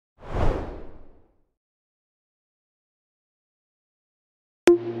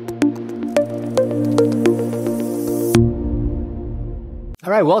All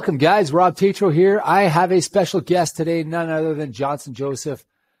right, welcome, guys. Rob Tetrault here. I have a special guest today, none other than Johnson Joseph,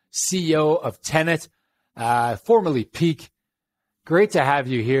 CEO of Tenet, formerly Peak. Great to have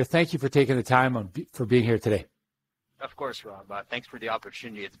you here. Thank you for taking the time for being here today. Of course, Rob. Thanks for the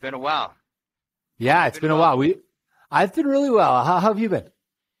opportunity. It's been a while. Yeah, it's been a while. I've been really well. How have you been?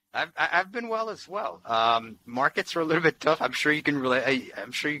 I've been well as well. Markets are a little bit tough. I'm sure you can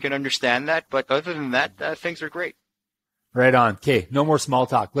I'm sure you can understand that. But other than that, things are great. Right on. Okay, no more small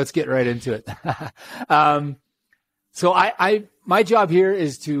talk. Let's get right into it. So my job here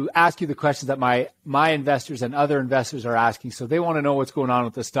is to ask you the questions that my investors and other investors are asking. So they want to know what's going on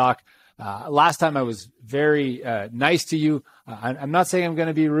with the stock. Last time I was very nice to you. I'm not saying I'm going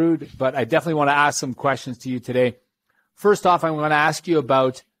to be rude, but I definitely want to ask some questions to you today. First off, I'm going to ask you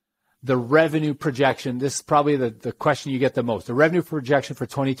about the revenue projection. This is probably the question you get the most. The revenue projection for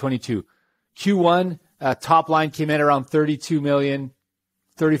 2022. Q1 top line came in around 32 million,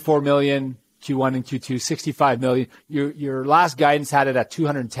 34 million. Q1 and Q2, 65 million. Your last guidance had it at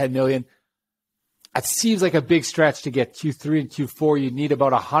 210 million. It seems like a big stretch to get Q3 and Q4. You need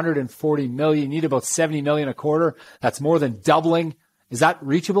about 140 million. You need about 70 million a quarter. That's more than doubling. Is that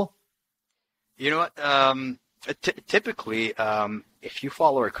reachable? You know what? Typically, if you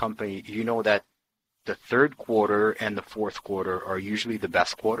follow our company, you know that the third quarter and the fourth quarter are usually the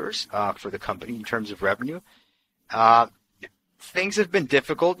best quarters for the company in terms of revenue. Things have been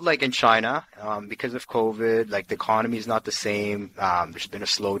difficult, like in China, because of COVID. Like the economy is not the same. There's been a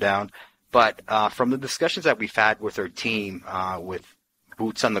slowdown. But from the discussions that we've had with our team, with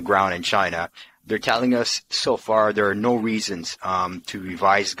boots on the ground in China, they're telling us so far there are no reasons to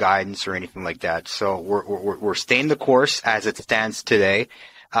revise guidance or anything like that. So we're staying the course as it stands today.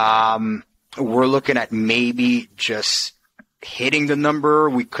 We're looking at maybe just hitting the number.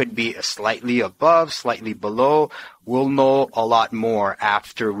 We could be slightly above, slightly below. We'll know a lot more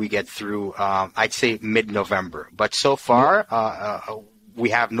after we get through, I'd say mid-November. But so far,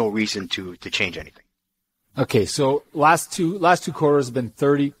 we have no reason to change anything. Okay, so last two quarters have been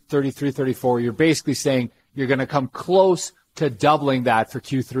 30, 33, 34. You're basically saying you're going to come close to doubling that for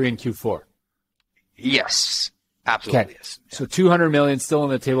Q3 and Q4. Yes, absolutely. Okay. Yes. So 200 million still on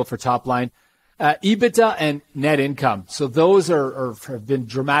the table for top line. EBITDA and net income. So those have been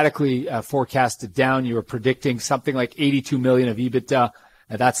dramatically forecasted down. You were predicting something like 82 million of EBITDA.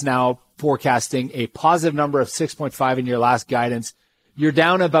 That's now forecasting a positive number of 6.5 in your last guidance. You're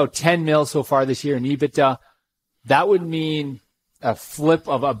down about 10 mil so far this year in EBITDA. That would mean a flip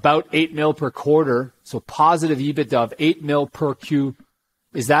of about 8 mil per quarter. So positive EBITDA of 8 mil per Q.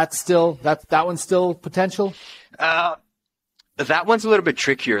 Is that still, that one's still potential? That one's a little bit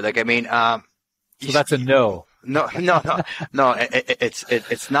trickier. Like, I mean, so that's a no. No.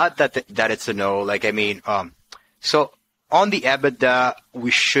 It's not that it's a no. Like, I mean, so on the EBITDA,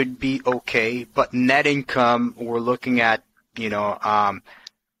 we should be okay, but net income, we're looking at, the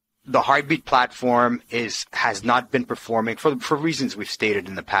Heartbeat platform has not been performing for reasons we've stated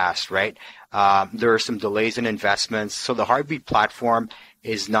in the past, right? There are some delays in investments. So the Heartbeat platform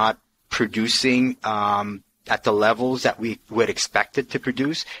is not producing, at the levels that we would expect it to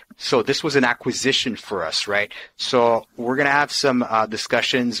produce. So this was an acquisition for us, right? So we're going to have some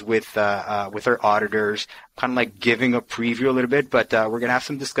discussions with our auditors, kind of like giving a preview a little bit, but we're going to have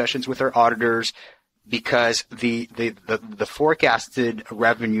some discussions with our auditors because the forecasted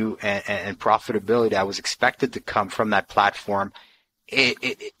revenue and profitability that was expected to come from that platform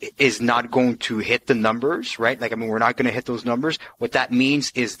it is not going to hit the numbers, right? Like, I mean, we're not going to hit those numbers. What that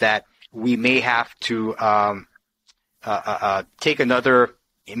means is that we may have to take another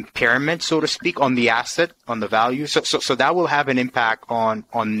impairment, so to speak, on the asset, on the value. So that will have an impact on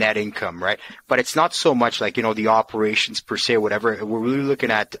net income, right? But it's not so much like, the operations per se, whatever. We're really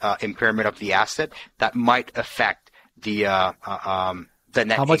looking at impairment of the asset that might affect the net income.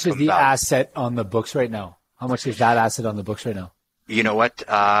 How much is the value. asset on the books right now? How much is that asset on the books right now? You know what?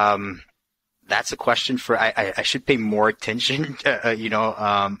 That's a question for I should pay more attention.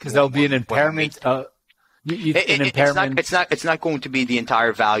 Because there'll be an impairment. It's not going to be the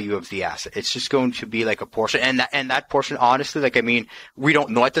entire value of the asset. It's just going to be like a portion, and that portion, honestly, like, I mean, we don't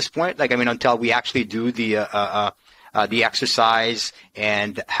know at this point. Like, I mean, until we actually do the exercise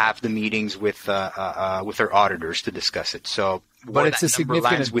and have the meetings with our auditors to discuss it. So, but it's a significant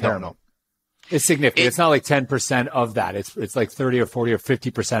impairment. We don't know. It's significant. It's not like 10% of that. It's like 30 or 40 or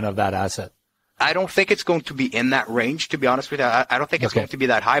 50% of that asset. I don't think it's going to be in that range, to be honest with you. I don't think it's going to be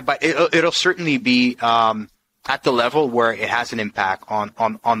that high, but it'll certainly be at the level where it has an impact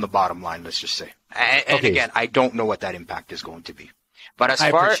on the bottom line, let's just say. And again, I don't know what that impact is going to be. But as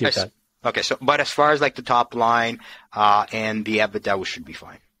I far appreciate as that. okay, but as far as like the top line and the EBITDA, we should be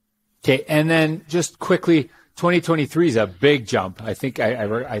fine. Okay, and then just quickly, 2023 is a big jump. I think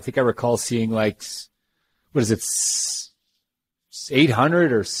I think I recall seeing like, what is it,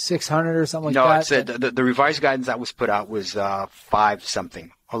 800 or 600 or something like that? No, it's the revised guidance that was put out was five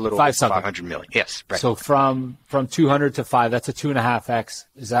something, a little over 500 million. Yes, right. So from 200 to 5, that's a 2.5x.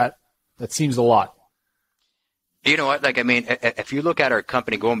 That seems a lot. You know what? Like, I mean, if you look at our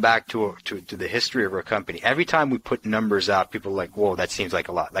company, going back to the history of our company, every time we put numbers out, people are like, whoa, that seems like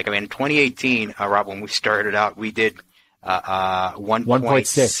a lot. Like, I mean, in 2018, Rob, when we started out, we did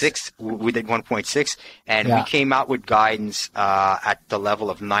 1.6. We did 1.6, and we came out with guidance at the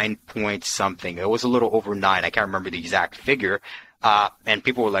level of 9 point something. It was a little over 9. I can't remember the exact figure. And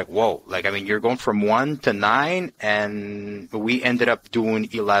people were like, whoa, like, I mean, you're going from 1 to 9, and we ended up doing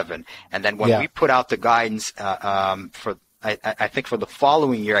 11. And then when we put out the guidance, I think for the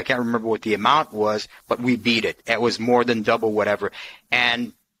following year, I can't remember what the amount was, but we beat it. It was more than double whatever.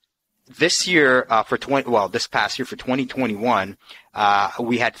 And this year, this past year for 2021,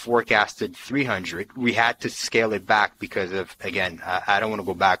 we had forecasted 300. We had to scale it back because of, again, I don't want to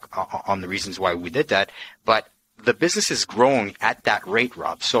go back on the reasons why we did that, but the business is growing at that rate,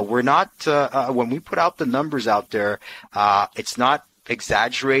 Rob. So we're not, when we put out the numbers out there, it's not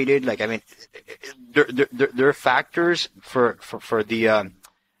exaggerated. Like, I mean, there are factors for the,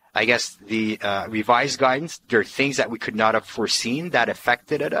 I guess the revised guidance. There are things that we could not have foreseen that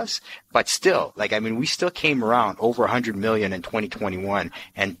affected us, but still, like, I mean, we still came around over 100 million in 2021,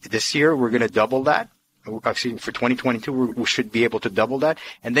 and this year we're going to double that. Actually, for 2022, we should be able to double that,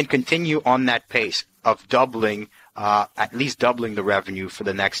 and then continue on that pace of doubling, at least doubling the revenue for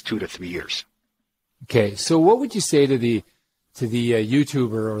the next 2 to 3 years. Okay, so what would you say to the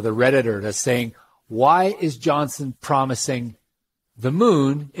YouTuber or the Redditor that's saying, why is Johnson promising the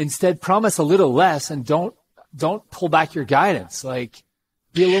moon? Instead, promise a little less and don't pull back your guidance. Like,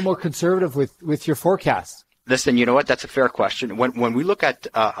 be a little more conservative with your forecasts. Listen, you know what? That's a fair question. When we look at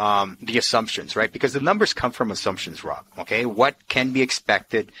the assumptions, right? Because the numbers come from assumptions, Rob. Okay, what can be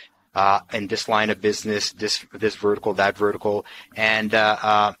expected in this line of business, this vertical, that vertical, and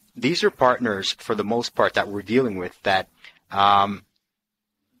these are partners for the most part that we're dealing with that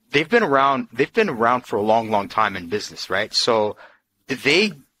they've been around for a long time in business, right? So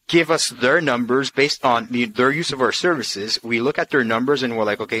they give us their numbers based on their use of our services. We look at their numbers and we're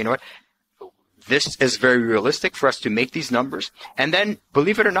like, okay, you know what? This is very realistic for us to make these numbers. And then,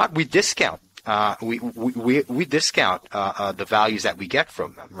 believe it or not, we discount. We discount the values that we get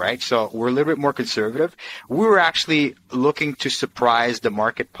from them, right? So we're a little bit more conservative. We were actually looking to surprise the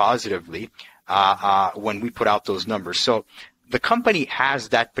market positively when we put out those numbers. So the company has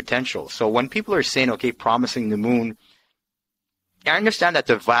that potential. So when people are saying, okay, promising the moon, I understand that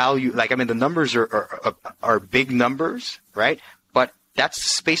the value, like, I mean, the numbers are big numbers, right? But that's the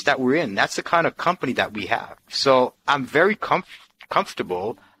space that we're in. That's the kind of company that we have. So I'm very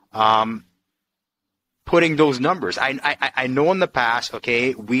comfortable putting those numbers. I know in the past,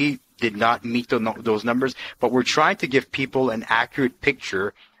 okay, we did not meet those numbers, but we're trying to give people an accurate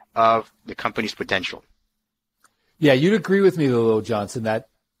picture of the company's potential. Yeah, you'd agree with me, though, Johnson, that,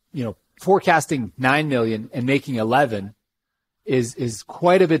 forecasting 9 million and making 11 is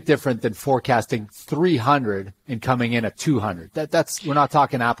quite a bit different than forecasting 300 and coming in at 200. That's we're not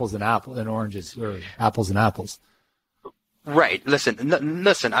talking apples and oranges, or apples and apples. Right. Listen.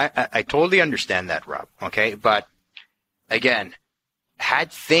 I totally understand that, Rob. Okay, but again,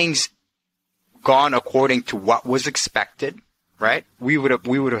 had things gone according to what was expected, right? We would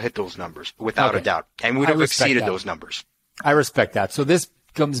have hit those numbers without a doubt, and we would have exceeded those numbers. I respect that. So this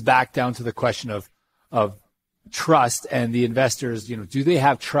comes back down to the question of trust, and the investors, do they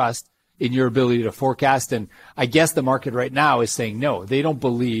have trust in your ability to forecast? And I guess the market right now is saying no, they don't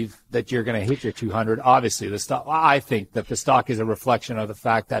believe that you're going to hit your 200. Obviously, I think that the stock is a reflection of the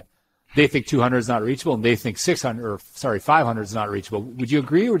fact that they think 200 is not reachable and they think 500 is not reachable. Would you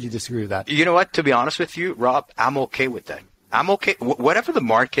agree or would you disagree with that? You know what? To be honest with you, Rob, I'm okay with that. I'm okay. Whatever the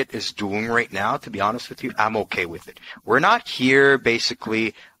market is doing right now, to be honest with you, I'm okay with it. We're not here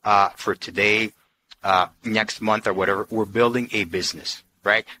basically for today, next month or whatever. We're building a business,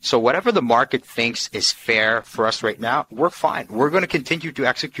 right? So whatever the market thinks is fair for us right now, we're fine. We're going to continue to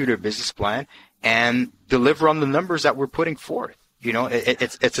execute our business plan and deliver on the numbers that we're putting forth.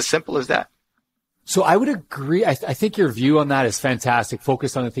 It's as simple as that. So I would agree. I think your view on that is fantastic.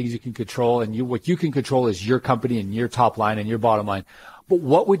 Focus on the things you can control, and what you can control is your company and your top line and your bottom line. But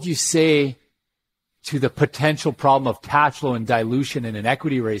what would you say to the potential problem of cash flow and dilution in an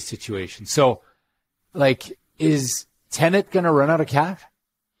equity raise situation? So, like, is Tenet going to run out of cash?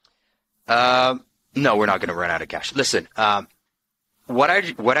 No, we're not going to run out of cash. Listen, what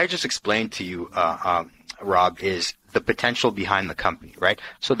I just explained to you, Rob, is the potential behind the company, right?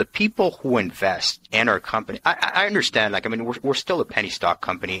 So the people who invest in our company, I understand, like, I mean, we're still a penny stock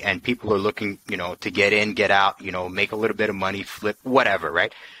company and people are looking, to get in, get out, make a little bit of money, flip, whatever,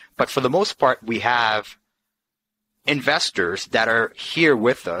 right? But for the most part, we have investors that are here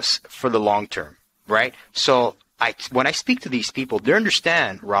with us for the long term, right? So when I speak to these people, they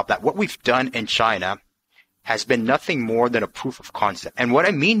understand, Rob, that what we've done in China has been nothing more than a proof of concept. And what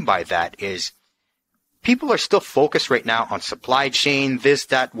I mean by that is people are still focused right now on supply chain, this,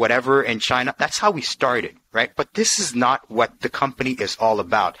 that, whatever in China. That's how we started, right? But this is not what the company is all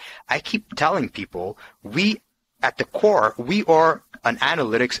about. I keep telling people at the core, we are an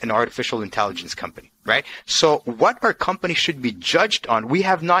analytics and artificial intelligence company, right? So what our company should be judged on, we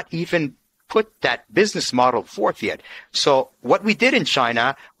have not even put that business model forth yet. So what we did in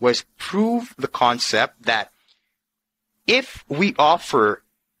China was prove the concept that if we offer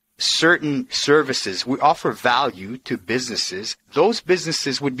certain services, we offer value to businesses, those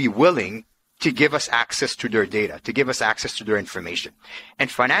businesses would be willing to give us access to their data, to give us access to their information.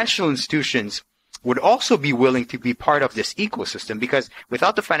 And financial institutions would also be willing to be part of this ecosystem, because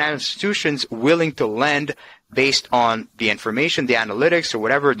without the financial institutions willing to lend based on the information, the analytics, or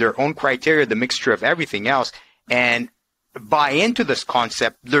whatever, their own criteria, the mixture of everything else, and buy into this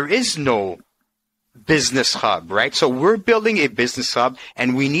concept, there is no business hub, right? So we're building a business hub,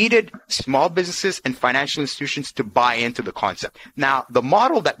 and we needed small businesses and financial institutions to buy into the concept. Now, the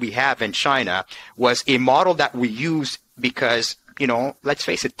model that we have in China was a model that we used because, let's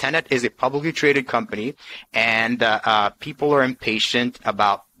face it, Tenet is a publicly traded company, and people are impatient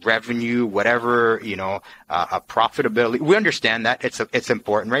about revenue, whatever, profitability. We understand that it's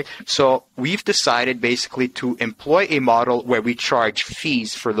important, right? So we've decided basically to employ a model where we charge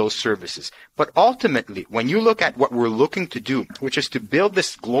fees for those services. But ultimately, when you look at what we're looking to do, which is to build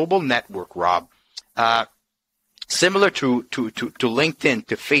this global network, Rob, similar to LinkedIn,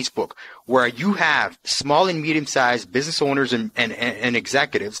 to Facebook, where you have small and medium-sized business owners and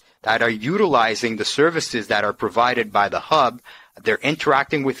executives that are utilizing the services that are provided by the hub. They're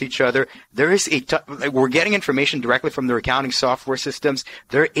interacting with each other. There is we're getting information directly from their accounting software systems.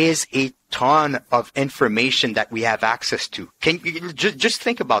 There is a ton of information that we have access to. Can you just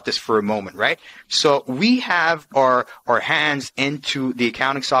think about this for a moment, right? So we have our hands into the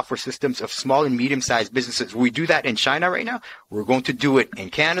accounting software systems of small and medium-sized businesses. We do that in China right now. We're going to do it in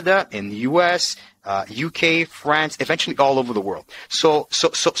Canada, in the US, UK, France, eventually all over the world. So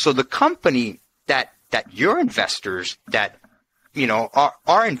the company that your investors, that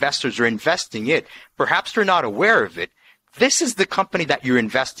our investors are investing in, perhaps they're not aware of it. This is the company that you're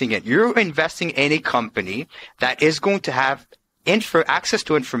investing in. You're investing in a company that is going to have access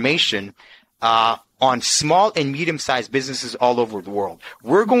to information on small and medium-sized businesses all over the world.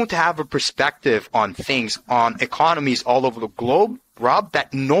 We're going to have a perspective on things, on economies all over the globe, Rob,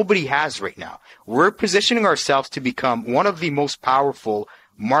 that nobody has right now. We're positioning ourselves to become one of the most powerful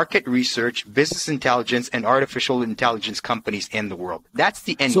market research, business intelligence, and artificial intelligence companies in the world. That's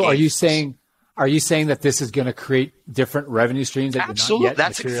the end game. So are you saying that this is going to create different revenue streams that absolutely you're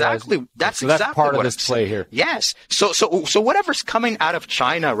not yet that's that's part of this play saying here. Yes. So whatever's coming out of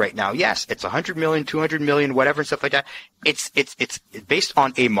China right now, yes, it's 100 million, 200 million, whatever and stuff like that. It's based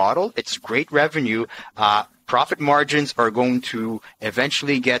on a model. It's great revenue. Profit margins are going to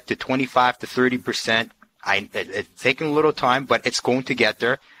eventually get to 25 to 30%. It's taking a little time, but it's going to get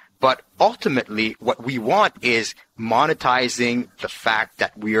there. But ultimately, what we want is monetizing the fact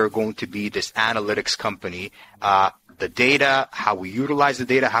that we are going to be this analytics company, the data, how we utilize the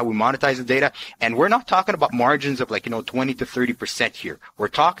data, how we monetize the data. And we're not talking about margins of 20 to 30% here. We're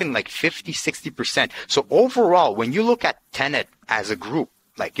talking like 50, 60%. So overall, when you look at Tenet as a group,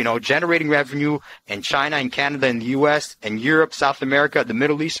 generating revenue in China and Canada and the US and Europe, South America, the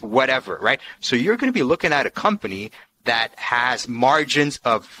Middle East, whatever, right? So you're going to be looking at a company that has margins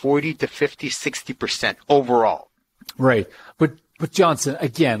of 40 to 50, 60% overall. Right. But Johnson,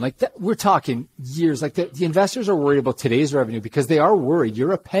 again, we're talking years, the investors are worried about today's revenue because they are worried.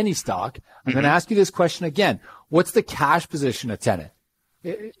 You're a penny stock. I'm going to ask you this question again. What's the cash position of Tenet?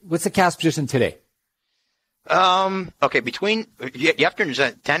 What's the cash position today? Okay, you have to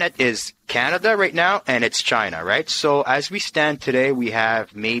understand, Tenet is Canada right now, and it's China, right? So as we stand today, we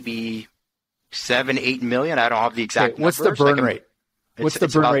have maybe 7-8 million. I don't have the exact numbers. What's the burn rate? What's the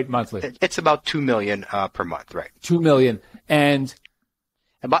burn rate monthly? It's about 2 million per month, right? 2 million. And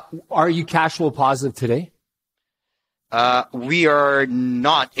are you cash flow positive today? We are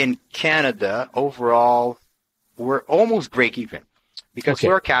not in Canada overall. we're almost break even because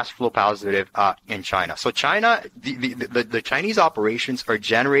we're cash flow positive in China. So China, the Chinese operations are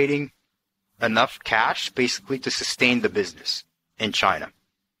generating enough cash basically to sustain the business in China.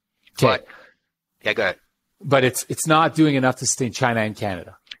 Okay. But go ahead. But it's not doing enough to sustain China and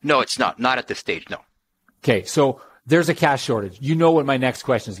Canada. No, it's not. Not at this stage, no. Okay, so there's a cash shortage. You know what my next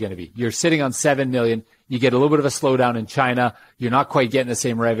question is going to be. You're sitting on 7 million. You get a little bit of a slowdown in China. You're not quite getting the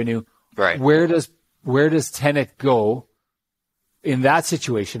same revenue. Right. Where does Tenet go in that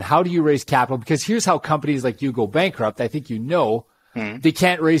situation? How do you raise capital? Because here's how companies like you go bankrupt. I think you know. They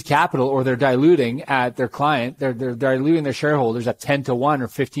can't raise capital, or they're diluting at their client. They're diluting their shareholders at 10-1 or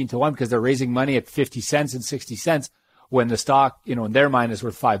 15-1 because they're raising money at 50 cents and 60 cents when the stock, in their mind is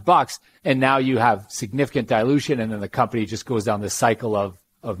worth $5. And now you have significant dilution, and then the company just goes down this cycle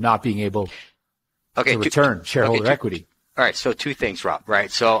of not being able to return shareholder equity. All right. So two things, Rob, right?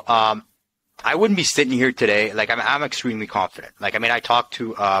 So, I wouldn't be sitting here today. Like, I'm extremely confident. Like, I talk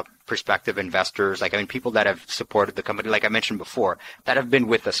to, prospective investors, people that have supported the company, like I mentioned before, that have been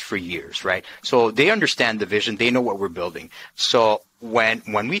with us for years, right? So they understand the vision. They know what we're building. So when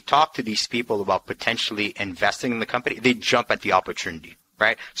we talk to these people about potentially investing in the company, they jump at the opportunity,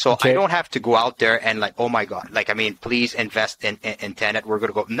 right? So I don't have to go out there and oh my God, please invest in Tenet. We're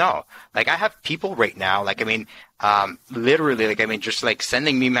going to go. No, I have people right now, literally, just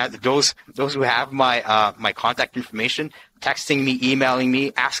sending me those who have my contact information, texting me, emailing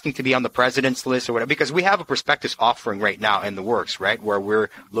me, asking to be on the president's list or whatever, because we have a prospectus offering right now in the works, right? Where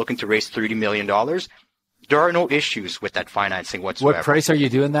we're looking to raise $30 million. There are no issues with that financing whatsoever. What price are you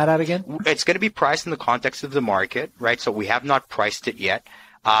doing that at again? It's going to be priced in the context of the market, right? So we have not priced it yet.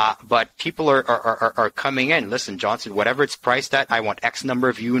 But people are coming in. Listen, Johnson, whatever it's priced at, I want X number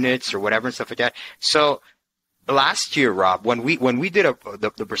of units or whatever and stuff like that. So last year, Rob, when we did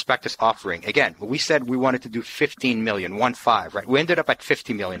the prospectus offering, again, we said we wanted to do 15 million, 1.5, right? We ended up at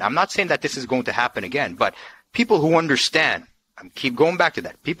 50 million. I'm not saying that this is going to happen again, but people who understand, I keep going back to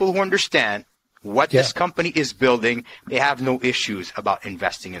that, people who understand what this company is building, they have no issues about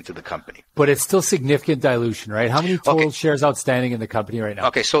investing into the company. But it's still significant dilution, right? How many total shares outstanding in the company right now?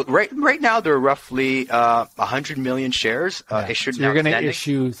 Okay, so right now there are roughly 100 million shares issued. So you're going to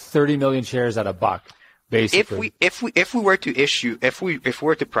issue 30 million shares at $1, basically. If we were to issue, if we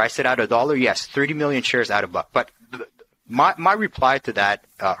were to price it out $1, yes, 30 million shares at $1. But my reply to that,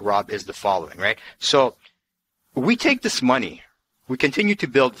 Rob, is the following, right? So we take this money, we continue to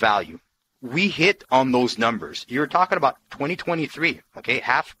build value. We hit on those numbers. You're talking about 2023, okay?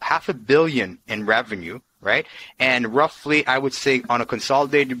 Half a billion in revenue, right? And roughly, I would say on a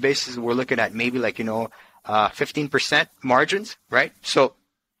consolidated basis, we're looking at maybe 15% margins, right? So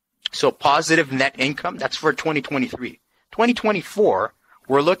positive net income, that's for 2023. 2024,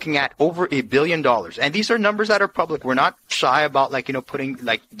 we're looking at over $1 billion. And these are numbers that are public. We're not shy about putting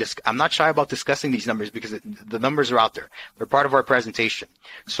I'm not shy about discussing these numbers because the numbers are out there. They're part of our presentation.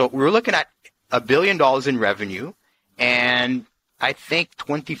 So we're looking at $1 billion in revenue and I think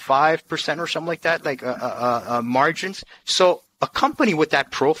 25% or something like that, margins. So a company with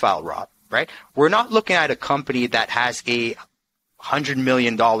that profile, Rob, right? We're not looking at a company that has a $100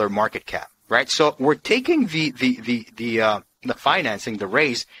 million market cap, right? So we're taking the financing, the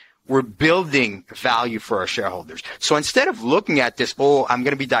raise, we're building value for our shareholders. So instead of looking at this, I'm going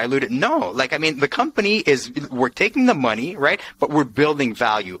to be diluted. No, the company we're taking the money, right? But we're building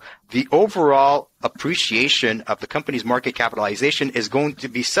value. The overall appreciation of the company's market capitalization is going to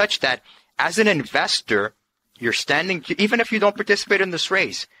be such that as an investor, you're standing, even if you don't participate in this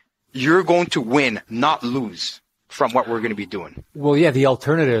raise, you're going to win, not lose from what we're going to be doing. Well, yeah, the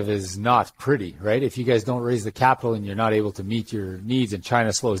alternative is not pretty, right? If you guys don't raise the capital and you're not able to meet your needs and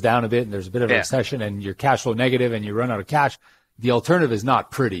China slows down a bit and there's a bit of a recession and you're cash flow negative and you run out of cash, the alternative is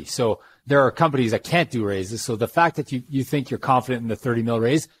not pretty. So there are companies that can't do raises. So the fact that you think you're confident in the 30 mil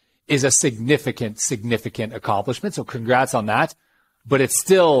raise is a significant accomplishment. So congrats on that. But it's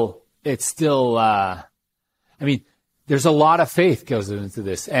still, there's a lot of faith goes into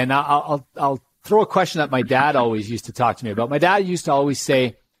this. And I'll throw a question that my dad always used to talk to me about. My dad used to always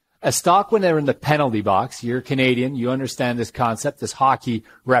say, a stock when they're in the penalty box, you're Canadian, you understand this concept, this hockey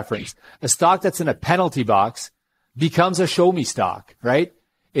reference. A stock that's in a penalty box becomes a show me stock, right?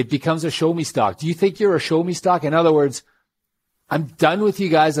 It becomes a show me stock. Do you think you're a show me stock? In other words, I'm done with you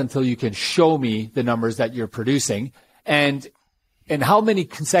guys until you can show me the numbers that you're producing. And how many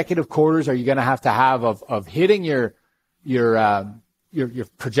consecutive quarters are you going to have of hitting your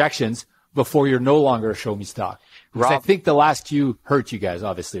projections before you're no longer a show me stock? Because Rob, I think the last Q hurt you guys,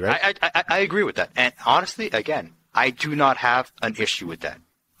 obviously, right? I agree with that. And honestly, again, I do not have an issue with that.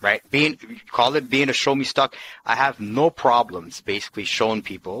 right? Being a show me stock. I have no problems basically showing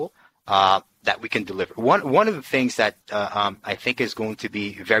people that we can deliver. One of the things that I think is going to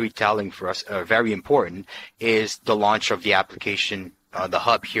be very telling for us, very important, is the launch of the application, the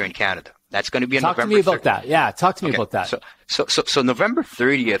hub here in Canada. That's going to be on November 30th. Talk to me about that. Yeah, talk to me about that. So November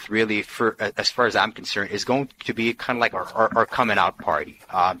 30th, really, for as far as I'm concerned, is going to be kind of like our coming out party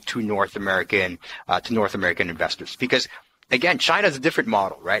to North American investors. Because again, China's a different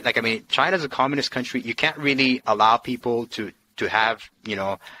model, right? Like, I mean, China's a communist country. You can't really allow people to have,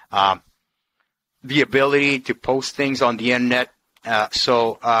 the ability to post things on the internet.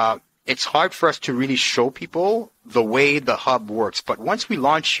 So it's hard for us to really show people the way the hub works. But once we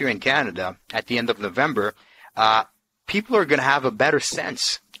launch here in Canada at the end of November, people are going to have a better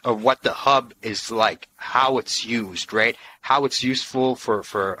sense of what the hub is like, how it's used, right? How it's useful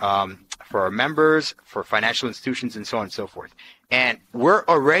for our members, for financial institutions, and so on and so forth. And we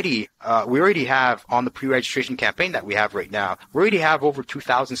already have on the pre-registration campaign that we have right now, we already have over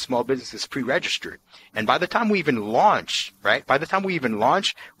 2,000 small businesses pre-registered. And by the time we even launch, right?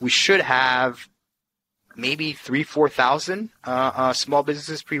 We should have maybe 3,000-4,000 small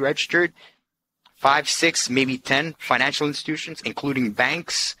businesses pre-registered, 5, 6, maybe 10 financial institutions, including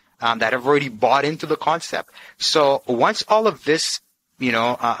banks that have already bought into the concept. So once all of this,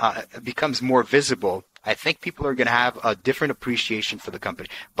 becomes more visible, I think people are going to have a different appreciation for the company.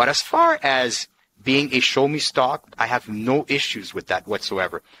 But as far as being a show me stock, I have no issues with that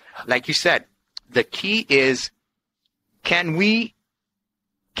whatsoever. Like you said, the key is, can we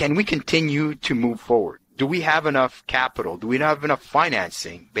continue to move forward? Do we have enough capital? Do we have enough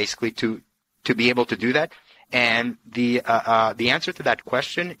financing, basically, to be able to do that? And the answer to that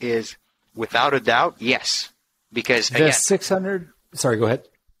question is, without a doubt, yes. Because the again, 600. Sorry, go ahead.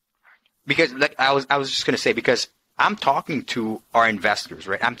 Because like I was just going to say, because I'm talking to our investors,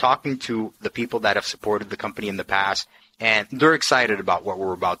 right? I'm talking to the people that have supported the company in the past, and they're excited about what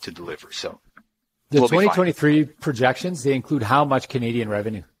we're about to deliver. So the 2023 projections, they include how much Canadian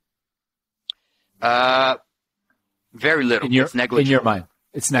revenue? Very little. It's negligible. In your mind,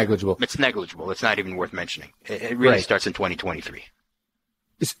 it's negligible. It's negligible. It's not even worth mentioning. It really starts in 2023.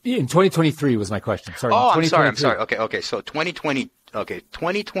 In 2023 was my question. Sorry. Oh, I'm sorry. Okay. So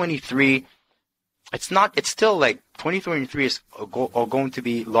 2023, it's still like 2023 is going to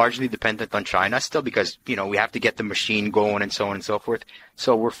be largely dependent on China still, because, we have to get the machine going and so on and so forth.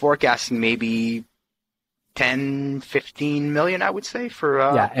 So we're forecasting maybe 10, 15 million, I would say,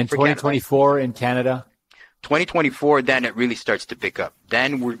 for 2024 in Canada. 2024, then it really starts to pick up.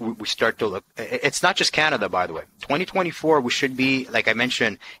 Then we start to look. It's not just Canada, by the way. 2024, we should be, like I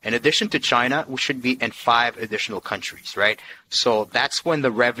mentioned, in addition to China, we should be in 5 additional countries, right? So that's when the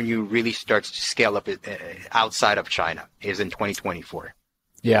revenue really starts to scale up outside of China, is in 2024.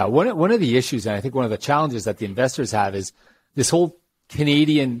 Yeah, one of the issues, and I think one of the challenges that the investors have, is this whole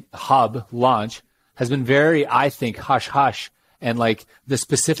Canadian hub launch has been very, I think, hush-hush. And like the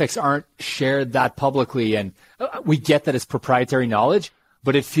specifics aren't shared that publicly. And we get that it's proprietary knowledge,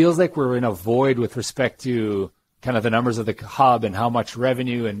 but it feels like we're in a void with respect to kind of the numbers of the hub and how much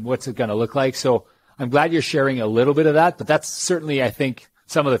revenue and what's it going to look like. So I'm glad you're sharing a little bit of that, but that's certainly, I think,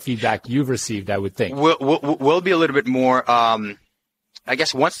 some of the feedback you've received, I would think. We'll be a little bit more, I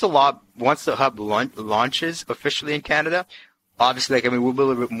guess once the hub launches officially in Canada, obviously, we'll be a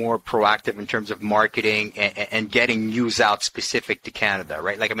little bit more proactive in terms of marketing and getting news out specific to Canada,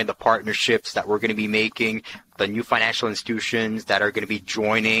 right? The partnerships that we're going to be making, the new financial institutions that are going to be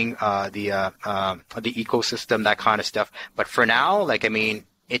joining the ecosystem, that kind of stuff. But for now,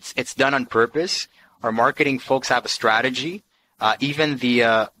 it's done on purpose. Our marketing folks have a strategy. Even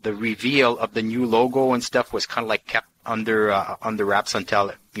the reveal of the new logo and stuff was kind of kept under wraps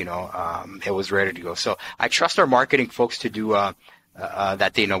until it was ready to go. So I trust our marketing folks to do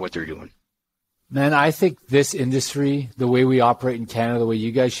that. They know what they're doing. Man, I think this industry, the way we operate in Canada, the way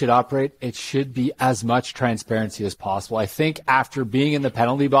you guys should operate, it should be as much transparency as possible. I think after being in the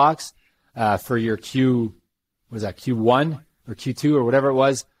penalty box for your Q1 or Q2 or whatever it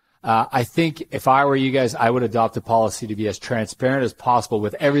was, I think if I were you guys, I would adopt a policy to be as transparent as possible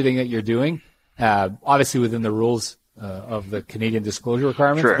with everything that you're doing, obviously within the rules of the Canadian disclosure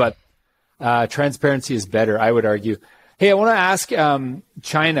requirements, sure. But transparency is better, I would argue. Hey, I want to ask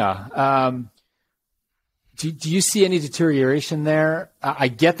China, do you see any deterioration there? I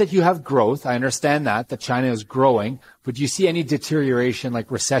get that you have growth. I understand that China is growing, but do you see any deterioration,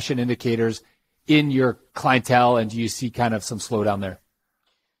 like recession indicators in your clientele, and do you see kind of some slowdown there?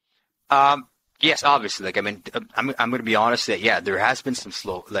 Yes, obviously. I'm going to be honest that, there has been some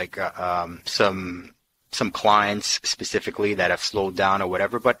some clients specifically that have slowed down or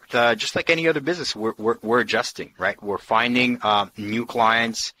whatever. But just like any other business, we're adjusting, right? We're finding new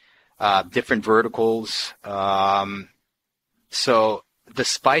clients, different verticals. So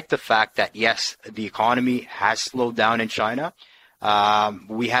despite the fact that, yes, the economy has slowed down in China,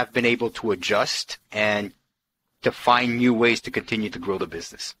 we have been able to adjust and to find new ways to continue to grow the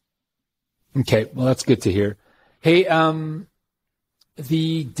business. Okay, well, that's good to hear. Hey,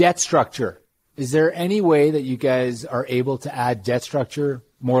 the debt structure, is there any way that you guys are able to add debt structure,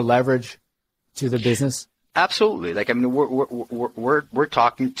 more leverage to the business? Absolutely. Like, I mean, we're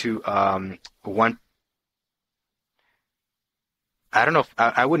talking to one. I don't know if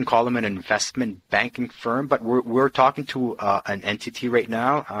I wouldn't call them an investment banking firm, but we're talking to an entity right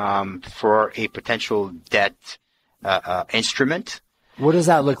now for a potential debt instrument. What does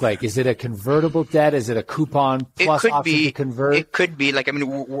that look like? Is it a convertible debt? Is it a coupon plus option to convert? It could be. Like, I mean,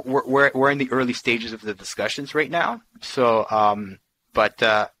 we're in the early stages of the discussions right now. So,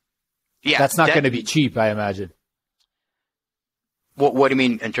 yeah, that's not going to be cheap, I imagine. What do you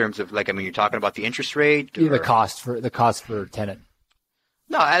mean in terms of, like, I mean, you're talking about the interest rate? Or? The cost for Tenet.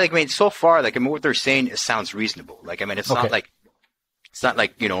 No, I mean, so far, like, I mean, what they're saying sounds reasonable. Like, I mean, it's not like,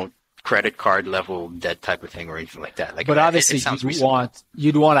 you know, credit card level debt type of thing or anything like that. Like, but obviously,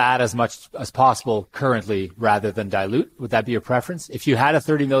 you'd want to add as much as possible currently rather than dilute. Would that be your preference? If you had a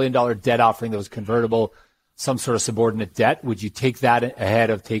 $30 million debt offering that was convertible, some sort of subordinate debt, would you take that ahead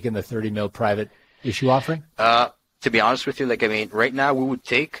of taking the 30 mil private issue offering? To be honest with you, like, I mean, right now we would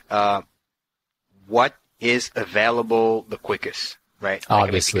take what is available the quickest. Right. Like,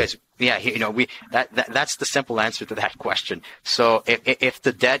 obviously. I mean, because, you know, that's the simple answer to that question. So if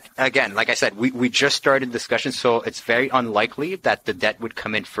the debt, again, like I said, we just started discussion, so it's very unlikely that the debt would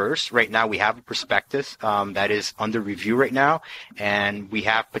come in first. Right now, we have a prospectus that is under review right now, and we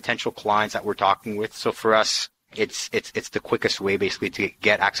have potential clients that we're talking with. So for us, it's the quickest way basically to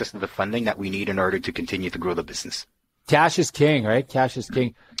get access to the funding that we need in order to continue to grow the business. Cash is king, right? Cash is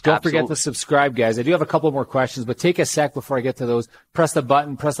king. Don't forget to subscribe, guys. I do have a couple more questions, but take a sec before I get to those. Press the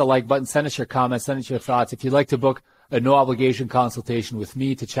button, press the like button, send us your comments, send us your thoughts. If you'd like to book a no-obligation consultation with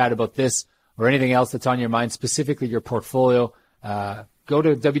me to chat about this or anything else that's on your mind, specifically your portfolio, go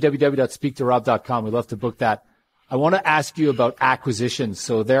to www.speaktorob.com. We'd love to book that. I want to ask you about acquisitions.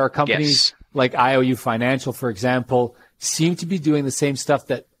 So there are companies like IOU Financial, for example, seem to be doing the same stuff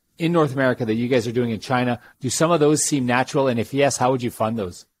that in North America that you guys are doing in China. Do some of those seem natural? And if yes, how would you fund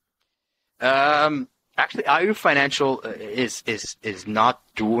those? Actually, IOU Financial is not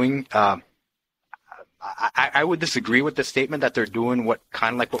doing. I would disagree with the statement that they're doing what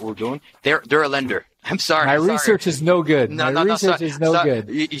we're doing. They're a lender. I'm sorry. My research is no good. My research is no good.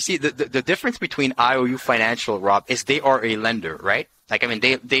 You see, the difference between IOU Financial, Rob, is they are a lender, right? Like, I mean,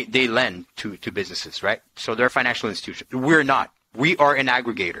 they lend to businesses, right? So they're a financial institution. We're not. We are an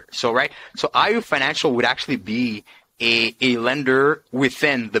aggregator. So, right. So IOU Financial would actually be a lender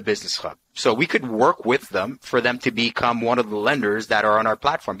within the business hub. So we could work with them for them to become one of the lenders that are on our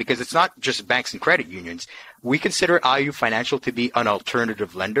platform, because it's not just banks and credit unions. We consider IOU Financial to be an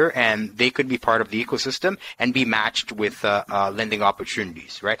alternative lender, and they could be part of the ecosystem and be matched with lending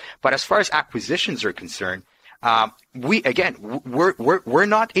opportunities, right? But as far as acquisitions are concerned, we're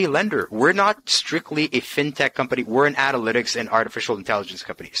not a lender. We're not strictly a fintech company. We're an analytics and artificial intelligence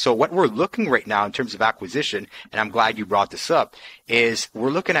company. So what we're looking right now in terms of acquisition, and I'm glad you brought this up, is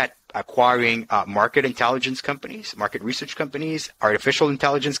we're looking at acquiring market intelligence companies, market research companies, artificial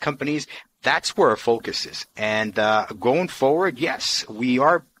intelligence companies. That's where our focus is. And going forward, yes, we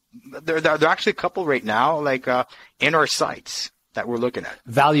are. There are actually a couple right now, like in our sites, that we're looking at.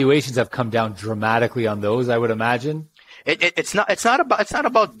 Valuations have come down dramatically on those, I would imagine. It's not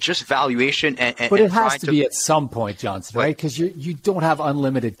about just valuation but it has to be at some point, Johnson, right? Because you don't have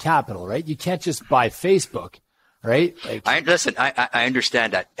unlimited capital, right? You can't just buy Facebook, right? Like, I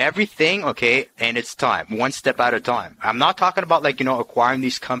understand that. Everything, okay, and it's time, one step at a time. I'm not talking about acquiring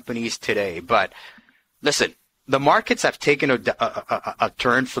these companies today, but listen. The markets have taken a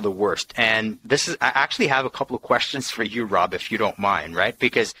turn for the worst. And I actually have a couple of questions for you, Rob, if you don't mind, right?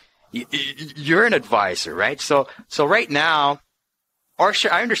 Because you're an advisor, right? So right now,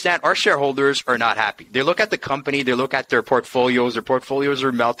 I understand our shareholders are not happy. They look at the company, they look at their portfolios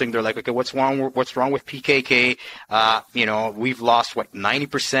are melting. They're like, okay, what's wrong with PKK? We've lost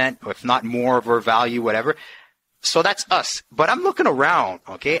 90%, if not more of our value, whatever. So that's us. But I'm looking around,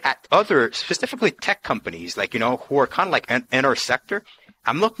 okay, at other, specifically tech companies, who are kind of like in our sector.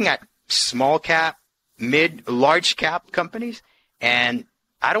 I'm looking at small cap, large cap companies. And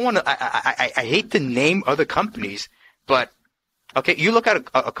I don't want to, I hate to name other companies, but okay, you look at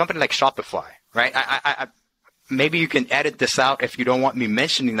a company like Shopify, right? Maybe you can edit this out if you don't want me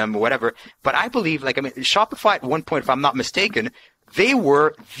mentioning them or whatever. But I believe, Shopify at one point, if I'm not mistaken, they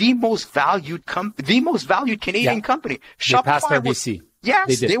were the most valued Canadian company. Shopify passed RBC.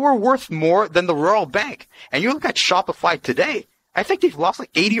 Yes, they were worth more than the Royal Bank. And you look at Shopify today, I think they've lost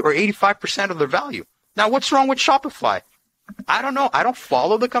 80 or 85% of their value. Now, what's wrong with Shopify? I don't know. I don't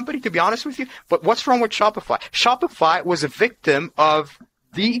follow the company, to be honest with you. But what's wrong with Shopify? Shopify was a victim of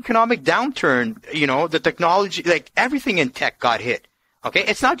the economic downturn. The technology, everything in tech got hit. Okay.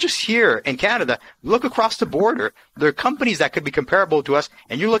 It's not just here in Canada. Look across the border. There are companies that could be comparable to us,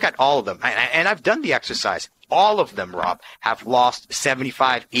 and you look at all of them. And I've done the exercise. All of them, Rob, have lost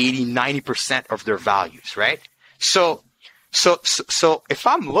 75, 80, 90% of their values, right? So if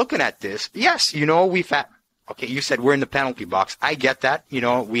I'm looking at this, yes, we've had, okay, you said we're in the penalty box. I get that.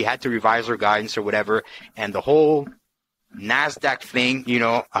 We had to revise our guidance or whatever. And the whole NASDAQ thing,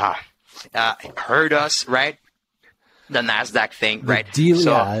 hurt us, right? The NASDAQ thing, right? It's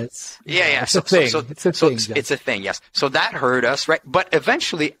a thing. It's a thing, yes. So that hurt us, right? But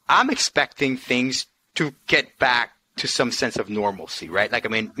eventually, I'm expecting things to get back to some sense of normalcy, right?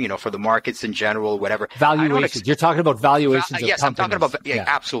 For the markets in general, whatever. Valuations. You're talking about valuations. Yes, I'm talking about,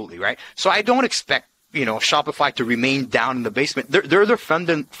 absolutely, right? So I don't expect, Shopify to remain down in the basement. They're a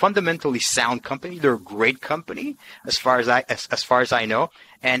fundamentally sound company. They're a great company as far as I know,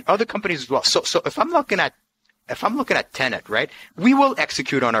 and other companies as well. So if I'm looking at Tenet, right, we will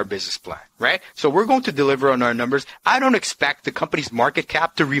execute on our business plan, right? So we're going to deliver on our numbers. I don't expect the company's market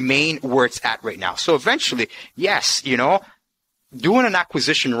cap to remain where it's at right now. So eventually, yes, doing an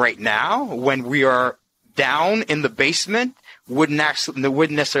acquisition right now when we are down in the basement wouldn't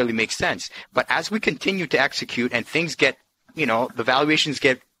necessarily make sense. But as we continue to execute and things get, the valuations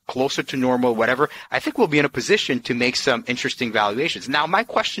get closer to normal, whatever, I think we'll be in a position to make some interesting valuations. Now, my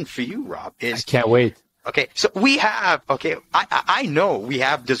question for you, Rob, is... I can't wait. Okay, so we have, I know we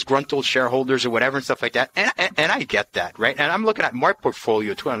have disgruntled shareholders or whatever and stuff like that, and I get that, right? And I'm looking at my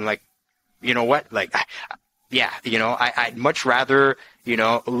portfolio too, and I'm like, you know what? I'd much rather,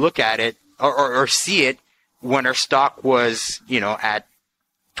 look at it or see it when our stock was, at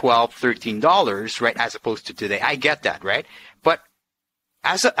 $12, $13, right, as opposed to today. I get that, right? But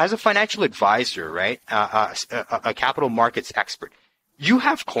as a financial advisor, right, a capital markets expert, you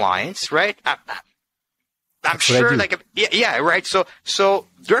have clients, right? I'm sure, right? So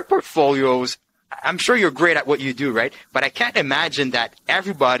their portfolios, I'm sure you're great at what you do, right? But I can't imagine that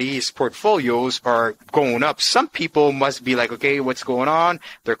everybody's portfolios are going up. Some people must be like, okay, what's going on?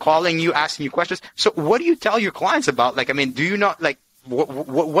 They're calling you, asking you questions. So what do you tell your clients about? Do you not,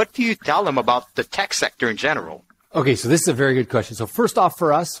 what do you tell them about the tech sector in general? Okay, so this is a very good question. So first off,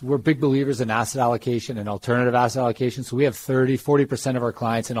 for us, we're big believers in asset allocation and alternative asset allocation. So we have 30, 40% of our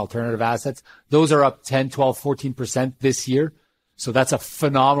clients in alternative assets. Those are up 10, 12, 14% this year. So that's a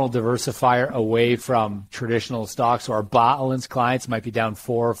phenomenal diversifier away from traditional stocks. So our balanced clients might be down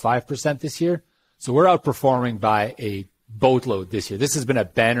 4 or 5% this year. So we're outperforming by a boatload this year. This has been a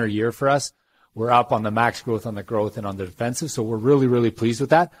banner year for us. We're up on the max growth, on the growth, and on the defensive. So we're really, really pleased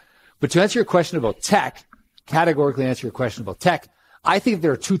with that. But to answer your question about tech, categorically answer your question about tech, I think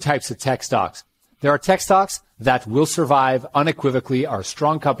there are two types of tech stocks. There are tech stocks that will survive unequivocally, are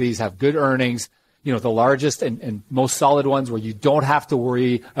strong companies, have good earnings, the largest and most solid ones where you don't have to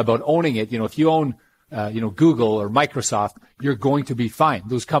worry about owning it. If you own, Google or Microsoft, you're going to be fine.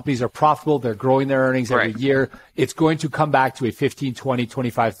 Those companies are profitable. They're growing their earnings every year. It's going to come back to a 15, 20,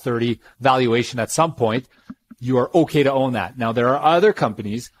 25, 30 valuation at some point. You are okay to own that. Now, there are other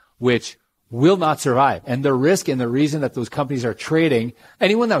companies which will not survive. And the risk and the reason that those companies are trading,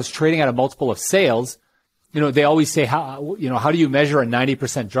 anyone that was trading at a multiple of sales, they always say, how do you measure a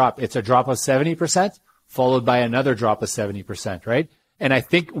 90% drop? It's a drop of 70% followed by another drop of 70%, right? And I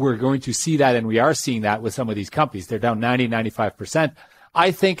think we're going to see that, and we are seeing that with some of these companies. They're down 90, 95%.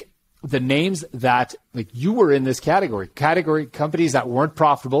 I think the names that, you were in this category companies that weren't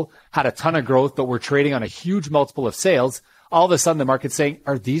profitable, had a ton of growth, but were trading on a huge multiple of sales. All of a sudden the market's saying,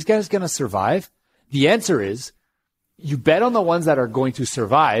 are these guys going to survive? The answer is, you bet on the ones that are going to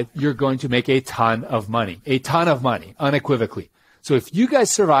survive, you're going to make a ton of money, unequivocally. So if you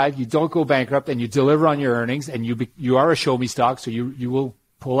guys survive, you don't go bankrupt, and you deliver on your earnings, and you are a show me stock, so you will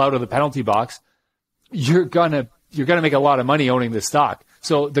pull out of the penalty box, you're gonna make a lot of money owning this stock.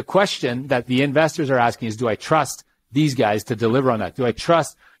 So the question that the investors are asking is, do I trust these guys to deliver on that? Do I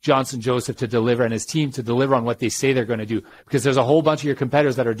trust Johnson Joseph to deliver and his team to deliver on what they say they're going to do? Because there's a whole bunch of your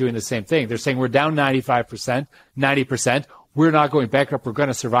competitors that are doing the same thing. They're saying we're down 95%, 90%. We're not going bankrupt. We're going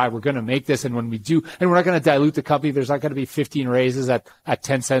to survive. We're going to make this. And when we do, and we're not going to dilute the company. There's not going to be 15 raises at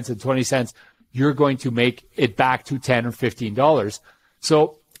 10 cents and 20 cents. you're going to make it back to $10 or $15.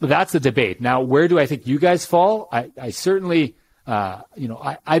 So that's the debate. Now, where do I think you guys fall? I certainly,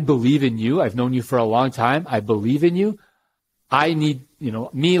 I believe in you. I've known you for a long time. I believe in you. I need,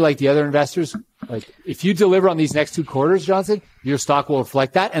 me like the other investors, like if you deliver on these next 2 quarters, Johnson, your stock will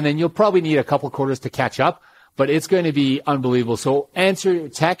reflect that. And then you'll probably need a couple quarters to catch up, but it's going to be unbelievable. So answer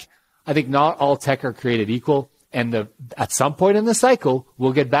tech. I think not all tech are created equal. And at some point in the cycle,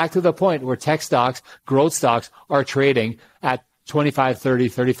 we'll get back to the point where tech stocks, growth stocks are trading at 25, 30,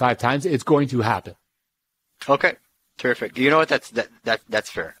 35 times. It's going to happen. Okay. Terrific. You know what? That's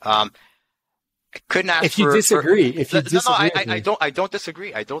fair. I couldn't ask if you disagree. I don't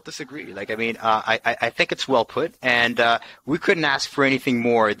disagree. I don't disagree. I think it's well put, and we couldn't ask for anything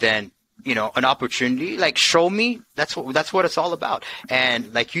more than an opportunity. Like, show me. That's what it's all about.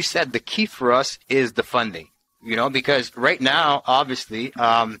 And like you said, the key for us is the funding. Because right now, obviously,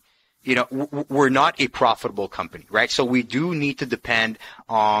 we're not a profitable company, right? So we do need to depend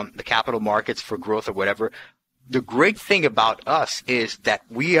on the capital markets for growth or whatever. The great thing about us is that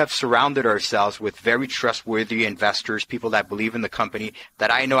we have surrounded ourselves with very trustworthy investors, people that believe in the company,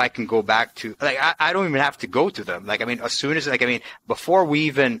 that I know I can go back to. Like, I don't even have to go to them. As soon as, before we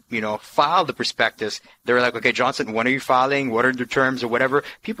even, file the prospectus, they were like, okay, Johnson, when are you filing? What are the terms or whatever?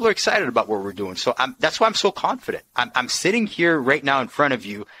 People are excited about what we're doing. So that's why I'm so confident. I'm sitting here right now in front of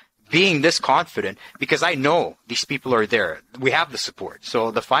you, being this confident because I know these people are there. We have the support.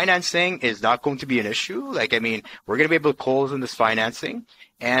 So the financing is not going to be an issue. We're going to be able to close on this financing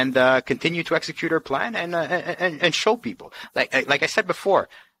and continue to execute our plan and show people. Like I said before,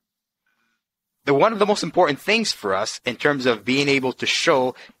 one of the most important things for us in terms of being able to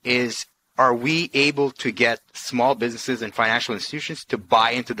show is, are we able to get small businesses and financial institutions to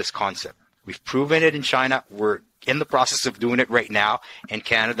buy into this concept? We've proven it in China. We're in the process of doing it right now in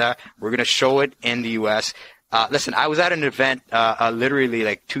Canada. We're going to show it in the U.S. Listen, I was at an event literally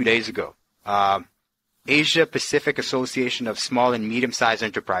like 2 days ago. Asia Pacific Association of Small and Medium-Sized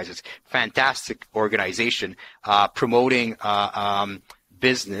Enterprises. Fantastic organization promoting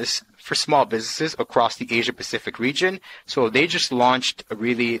business for small businesses across the Asia Pacific region. So they just launched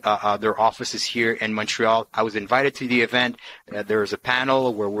really their offices here in Montreal. I was invited to the event. There was a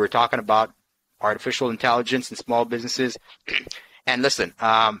panel where we're talking about artificial intelligence and small businesses. And listen,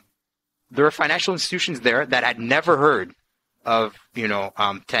 there are financial institutions there that had never heard of,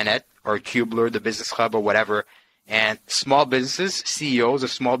 Tenet or Cubler, the Business Hub or whatever, and small businesses, CEOs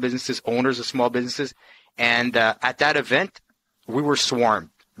of small businesses, owners of small businesses. And at that event, we were swarmed,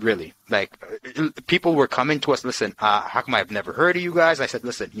 really. People were coming to us, listen, how come I've never heard of you guys? I said,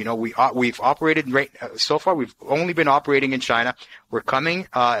 listen, we've operated so far, we've only been operating in China. We're coming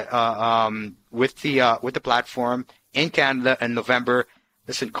with the platform in Canada in November.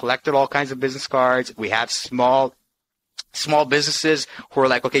 Listen, collected all kinds of business cards. We have small businesses who are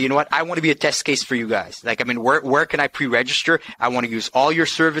like, okay, you know what? I want to be a test case for you guys. Where can I pre-register? I want to use all your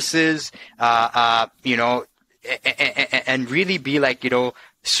services, and really be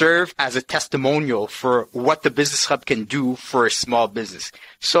serve as a testimonial for what the Business Hub can do for a small business.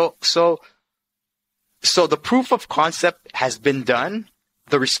 So the proof of concept has been done.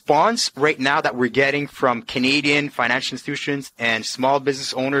 The response right now that we're getting from Canadian financial institutions and small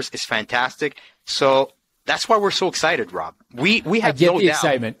business owners is fantastic. So that's why we're so excited, Rob. We have no doubt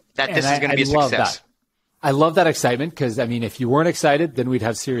excitement, that this is going to be a success. I love that excitement because, if you weren't excited, then we'd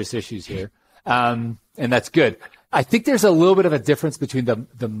have serious issues here. And that's good. I think there's a little bit of a difference between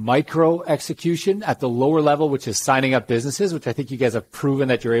the micro execution at the lower level, which is signing up businesses, which I think you guys have proven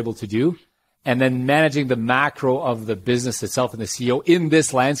that you're able to do, and then managing the macro of the business itself and the CEO in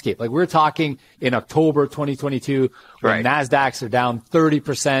this landscape. Like we're talking in October 2022, when NASDAQs are down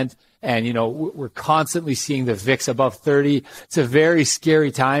 30%, and, we're constantly seeing the VIX above 30. It's a very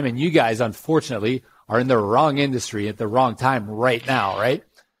scary time, and you guys, unfortunately, are in the wrong industry at the wrong time right now, right?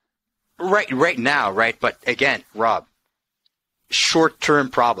 Right now, right? But again, Rob, short-term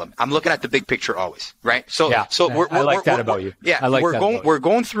problem. I'm looking at the big picture always, right? I like that about you. Yeah, we're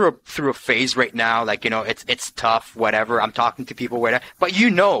going through a phase right now. It's tough, whatever. I'm talking to people, whatever. But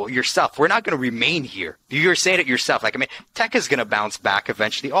yourself, we're not going to remain here. You're saying it yourself. Tech is going to bounce back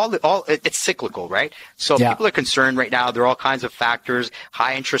eventually. It's cyclical, right? So people are concerned right now. There are all kinds of factors,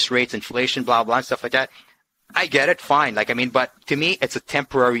 high interest rates, inflation, blah, blah, and stuff like that. I get it, fine. But to me, it's a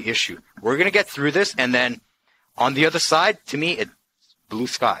temporary issue. We're going to get through this, and then on the other side, to me, it's blue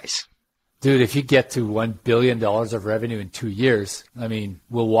skies. Dude, if you get to $1 billion of revenue in 2 years,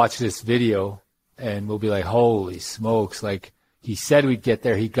 we'll watch this video and we'll be like, holy smokes. He said we'd get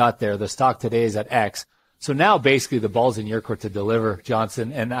there. He got there. The stock today is at X. So now basically the ball's in your court to deliver,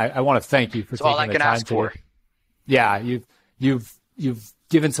 Johnson. And I want to thank you for taking the time. That's all I can ask for. Yeah, you've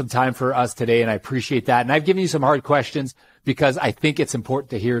given some time for us today, and I appreciate that. And I've given you some hard questions because I think it's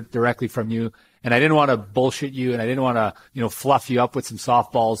important to hear directly from you. And I didn't want to bullshit you, and I didn't want to, fluff you up with some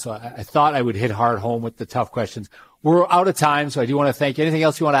softballs. So I thought I would hit hard home with the tough questions. We're out of time, so I do want to thank you. Anything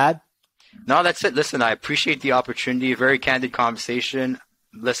else you want to add? No, that's it. Listen, I appreciate the opportunity. A very candid conversation.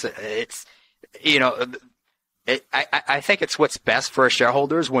 Listen, it's, I think it's what's best for our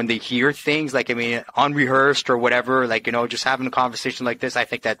shareholders when they hear things like, unrehearsed or whatever, just having a conversation like this. I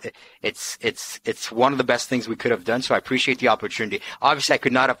think that it's one of the best things we could have done. So I appreciate the opportunity. Obviously, I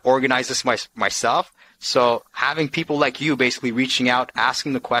could not have organized this myself. So having people like you basically reaching out,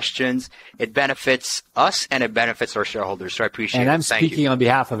 asking the questions, it benefits us and it benefits our shareholders. So I appreciate it. And I'm speaking on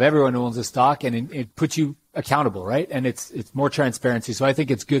behalf of everyone who owns a stock, and it puts you accountable, right? And it's more transparency. So I think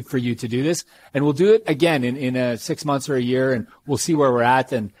it's good for you to do this, and we'll do it again in 6 months or a year, and we'll see where we're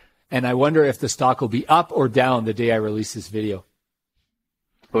at. And I wonder if the stock will be up or down the day I release this video.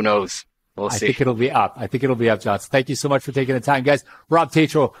 Who knows? We'll see. I think it'll be up. Johnson. Thank you so much for taking the time, guys. Rob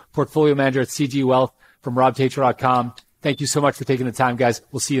Tetrault, portfolio manager at CG Wealth from robtetrault.com. Thank you so much for taking the time, guys.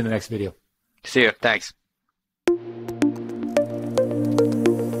 We'll see you in the next video. See you. Thanks.